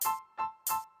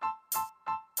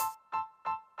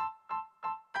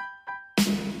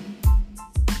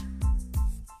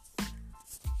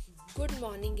Good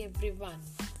morning, everyone.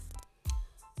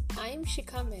 I'm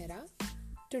Shikha Mehra.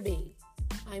 Today,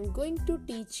 I'm going to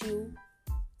teach you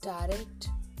direct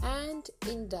and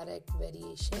indirect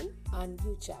variation, a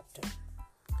new chapter.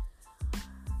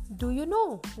 Do you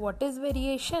know what is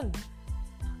variation?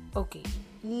 Okay,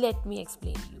 let me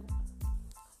explain you.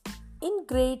 In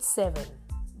grade 7,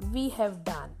 we have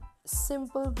done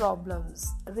simple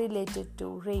problems related to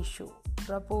ratio,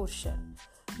 proportion,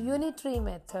 unitary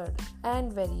method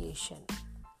and variation.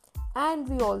 And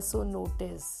we also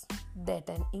notice that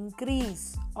an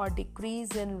increase or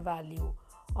decrease in value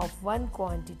of one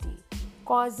quantity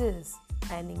causes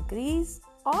an increase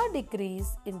or decrease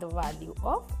in the value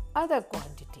of other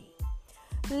quantity.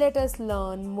 Let us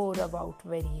learn more about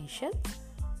variation,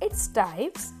 its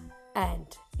types and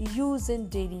use in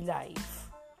daily life.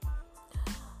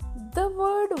 The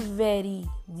word vary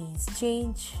means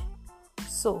change.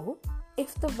 So,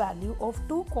 if the value of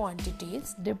two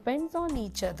quantities depends on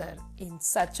each other in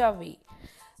such a way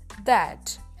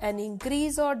that an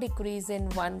increase or decrease in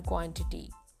one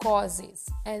quantity causes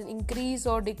an increase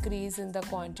or decrease in the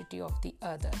quantity of the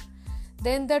other,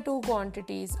 then the two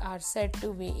quantities are said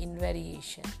to be in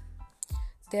variation.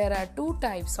 There are two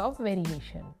types of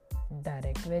variation: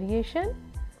 direct variation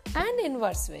and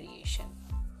inverse variation.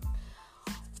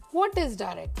 What is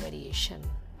direct variation?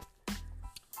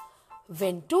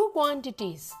 When two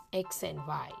quantities x and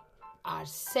y are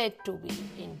said to be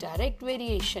in direct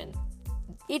variation,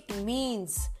 it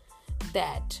means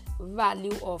that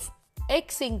value of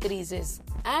x increases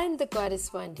and the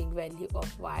corresponding value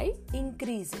of y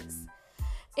increases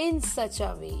in such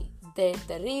a way that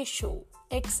the ratio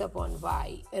x upon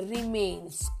y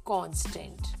remains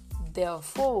constant.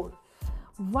 Therefore,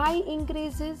 y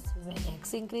increases when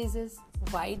x increases,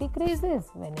 y decreases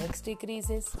when x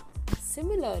decreases.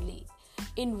 Similarly,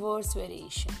 inverse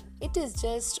variation, it is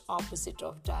just opposite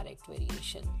of direct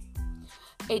variation.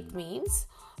 It means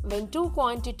when two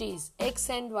quantities x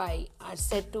and y are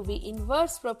said to be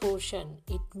inverse proportion,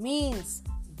 it means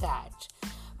that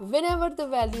whenever the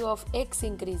value of x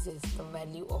increases, the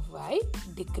value of y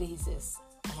decreases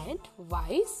and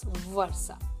vice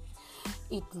versa.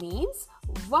 It means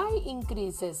y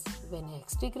increases when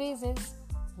x decreases,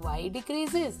 y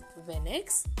decreases when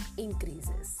x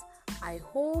increases. I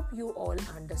hope you all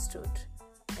understood.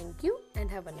 Thank you and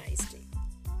have a nice day.